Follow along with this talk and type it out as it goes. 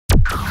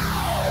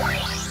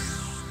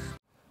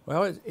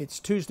Well, it's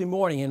Tuesday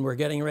morning and we're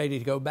getting ready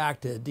to go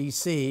back to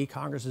D.C.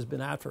 Congress has been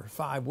out for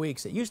 5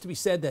 weeks. It used to be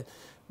said that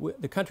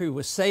the country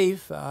was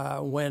safe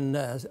when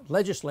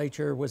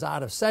legislature was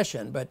out of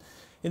session, but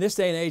in this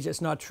day and age, it's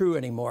not true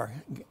anymore.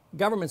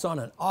 Government's on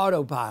an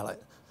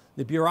autopilot.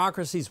 The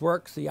bureaucracies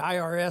work, the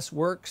IRS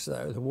works,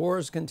 the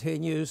wars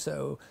continue,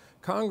 so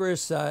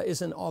Congress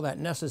isn't all that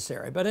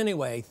necessary. But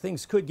anyway,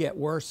 things could get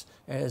worse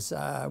as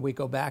we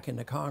go back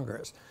into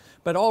Congress.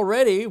 But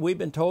already we've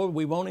been told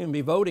we won't even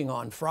be voting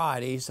on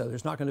Friday, so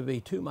there's not going to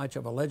be too much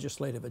of a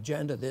legislative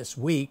agenda this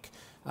week.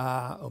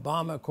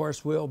 Obama, of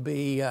course, will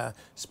be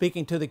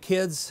speaking to the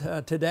kids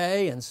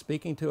today and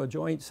speaking to a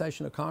joint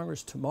session of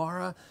Congress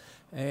tomorrow.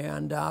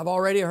 And I've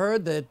already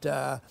heard that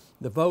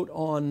the vote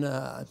on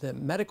the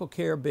medical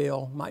care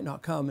bill might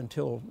not come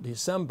until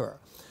December.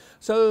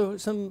 So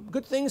some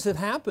good things have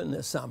happened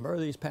this summer,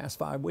 these past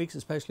 5 weeks,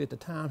 especially at the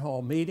town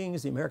hall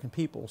meetings. The American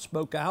people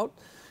spoke out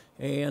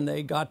and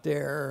they got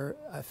their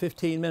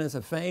 15 minutes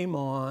of fame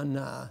on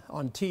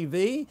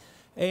TV.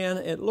 And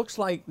it looks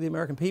like the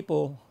American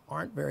people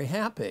aren't very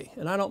happy.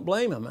 And I don't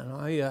blame them. And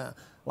I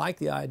like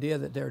the idea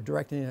that they're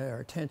directing their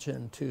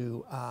attention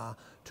to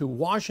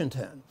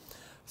Washington.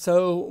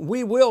 So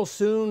we will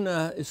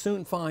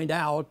soon find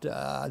out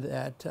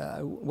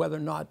that whether or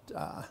not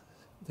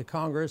the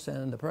Congress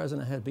and the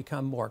President have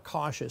become more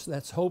cautious.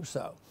 Let's hope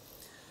so.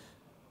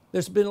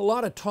 There's been a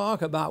lot of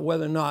talk about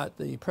whether or not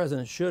the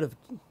President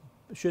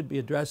should be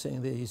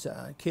addressing these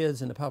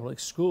kids in the public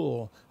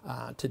school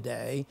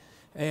today.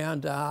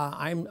 And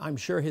I'm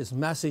sure his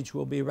message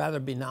will be rather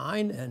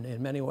benign and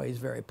in many ways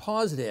very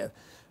positive.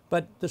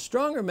 But the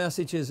stronger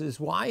message is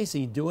why is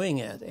he doing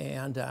it,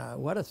 and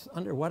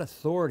under what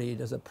authority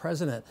does a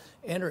president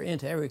enter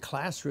into every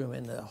classroom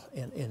in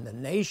the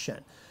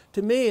nation?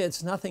 To me,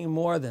 it's nothing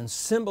more than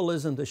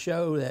symbolism to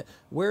show that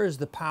where is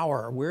the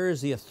power, where is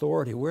the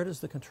authority, where does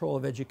the control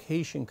of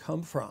education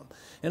come from?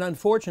 And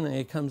unfortunately,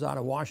 it comes out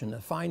of Washington.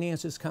 The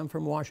finances come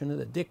from Washington,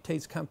 the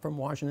dictates come from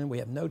Washington. We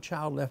have no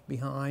child left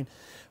behind.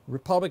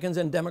 Republicans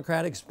and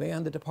Democrats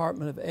ban the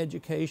Department of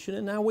Education,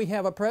 and now we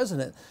have a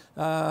president.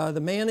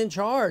 The man in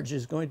charge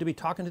is going to be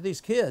talking to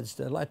these kids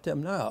to let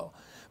them know.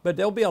 But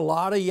there'll be a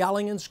lot of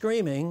yelling and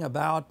screaming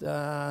about,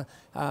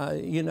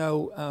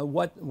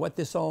 what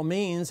this all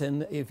means.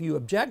 And if you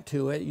object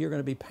to it, you're going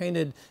to be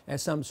painted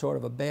as some sort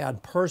of a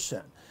bad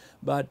person.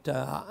 But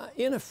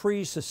in a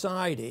free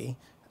society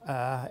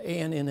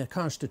and in a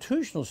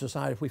constitutional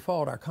society, if we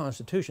followed our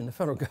Constitution, the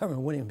federal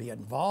government wouldn't even be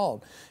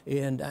involved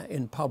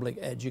in public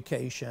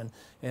education.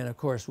 And of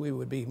course, we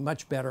would be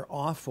much better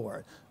off for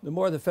it. The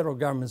more the federal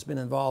government's been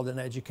involved in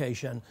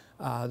education,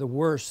 the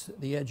worse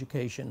the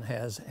education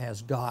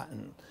has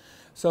gotten.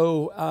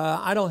 So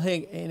I don't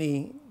think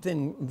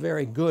anything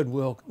very good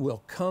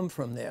will come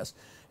from this.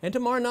 And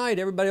tomorrow night,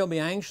 everybody will be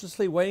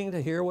anxiously waiting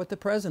to hear what the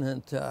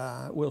president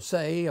will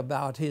say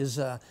about his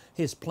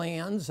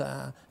plans.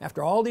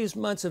 After all these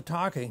months of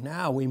talking,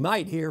 now we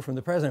might hear from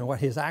the president what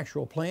his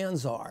actual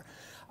plans are.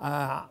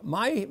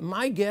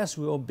 My guess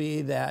will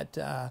be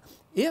that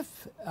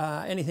if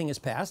anything is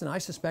passed, and I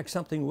suspect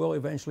something will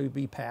eventually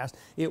be passed,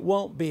 it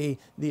won't be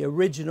the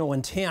original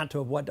intent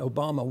of what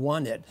Obama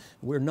wanted.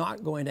 We're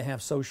not going to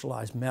have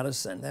socialized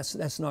medicine.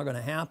 That's not going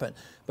to happen.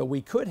 But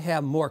we could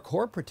have more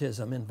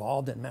corporatism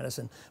involved in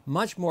medicine,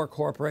 much more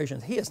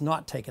corporations. He has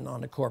not taken on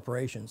the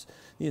corporations.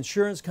 The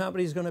insurance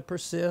company is going to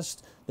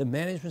persist. The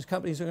management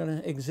companies are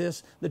going to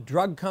exist. The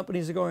drug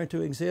companies are going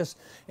to exist.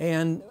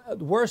 And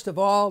worst of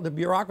all, the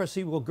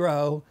bureaucracy will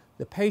grow.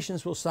 The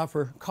patients will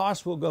suffer.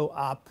 Costs will go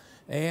up.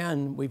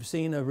 And we've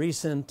seen a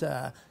recent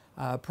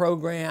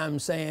program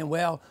saying,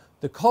 well,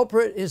 the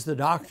culprit is the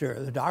doctor.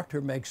 The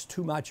doctor makes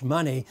too much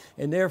money,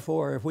 and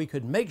therefore, if we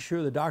could make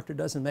sure the doctor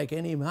doesn't make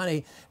any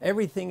money,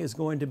 everything is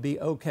going to be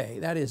okay.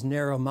 That is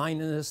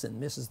narrow-mindedness and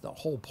misses the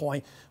whole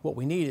point. What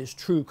we need is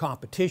true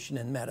competition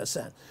in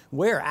medicine,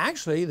 where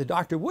actually the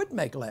doctor would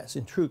make less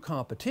in true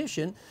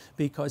competition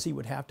because he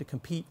would have to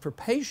compete for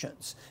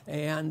patients.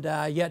 And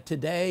yet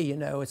today,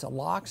 it's a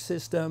locked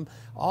system.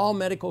 All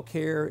medical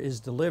care is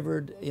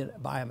delivered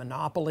by a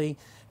monopoly,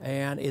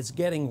 and it's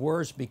getting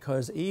worse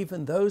because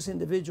even those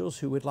individuals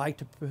who would like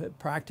to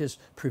practice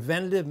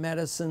preventative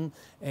medicine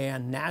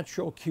and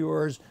natural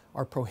cures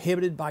are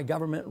prohibited by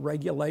government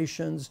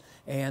regulations,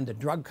 and the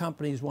drug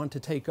companies want to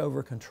take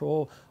over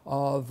control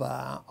of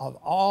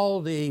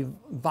all the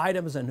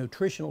vitamins and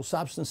nutritional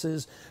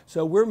substances.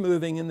 So we're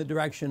moving in the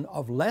direction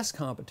of less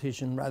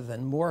competition rather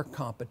than more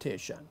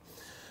competition.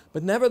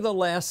 But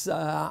nevertheless,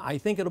 I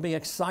think it'll be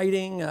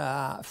exciting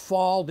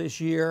fall this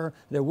year.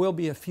 There will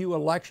be a few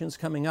elections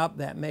coming up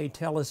that may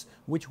tell us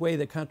which way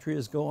the country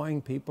is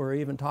going. People are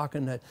even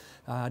talking that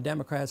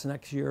Democrats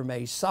next year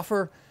may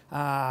suffer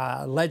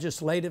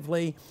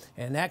legislatively,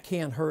 and that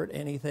can't hurt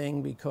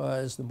anything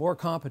because the more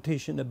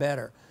competition, the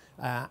better.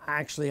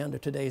 actually, under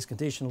today's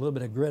condition, a little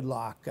bit of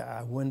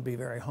gridlock wouldn't be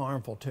very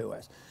harmful to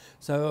us.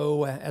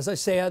 So as I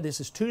said,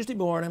 this is Tuesday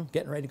morning,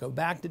 getting ready to go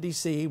back to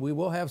D.C. We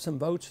will have some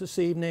votes this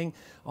evening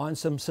on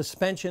some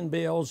suspension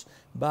bills,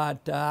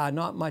 but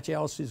not much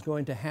else is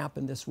going to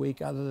happen this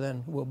week other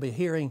than we'll be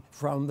hearing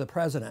from the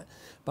president.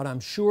 But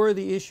I'm sure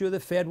the issue of the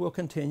Fed will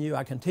continue.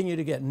 I continue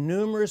to get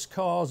numerous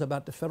calls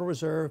about the Federal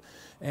Reserve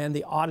and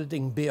the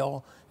auditing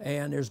bill,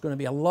 and there's going to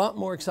be a lot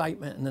more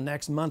excitement in the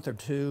next month or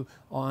two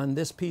on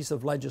this piece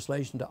of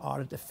legislation to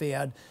audit the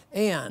Fed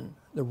and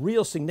the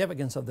real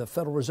significance of the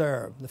Federal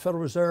Reserve. The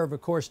Federal Reserve,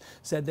 of course,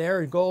 said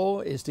their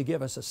goal is to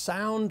give us a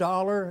sound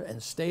dollar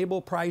and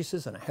stable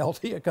prices and a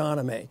healthy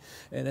economy.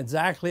 And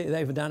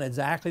they've done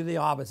exactly the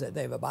opposite.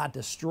 They've about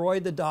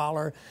destroyed the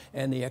dollar,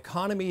 and the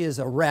economy is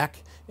a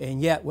wreck, and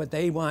yet what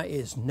they want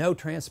is no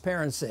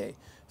transparency.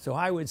 So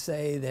I would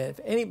say that if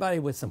anybody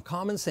with some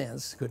common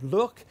sense could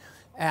look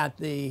at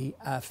the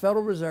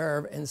Federal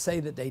Reserve and say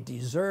that they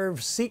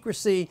deserve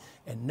secrecy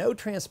and no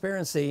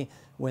transparency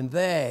when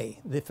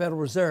the Federal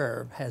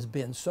Reserve, has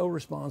been so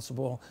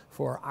responsible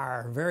for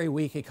our very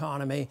weak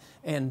economy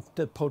and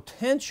the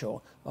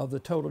potential of the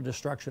total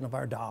destruction of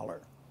our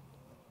dollar.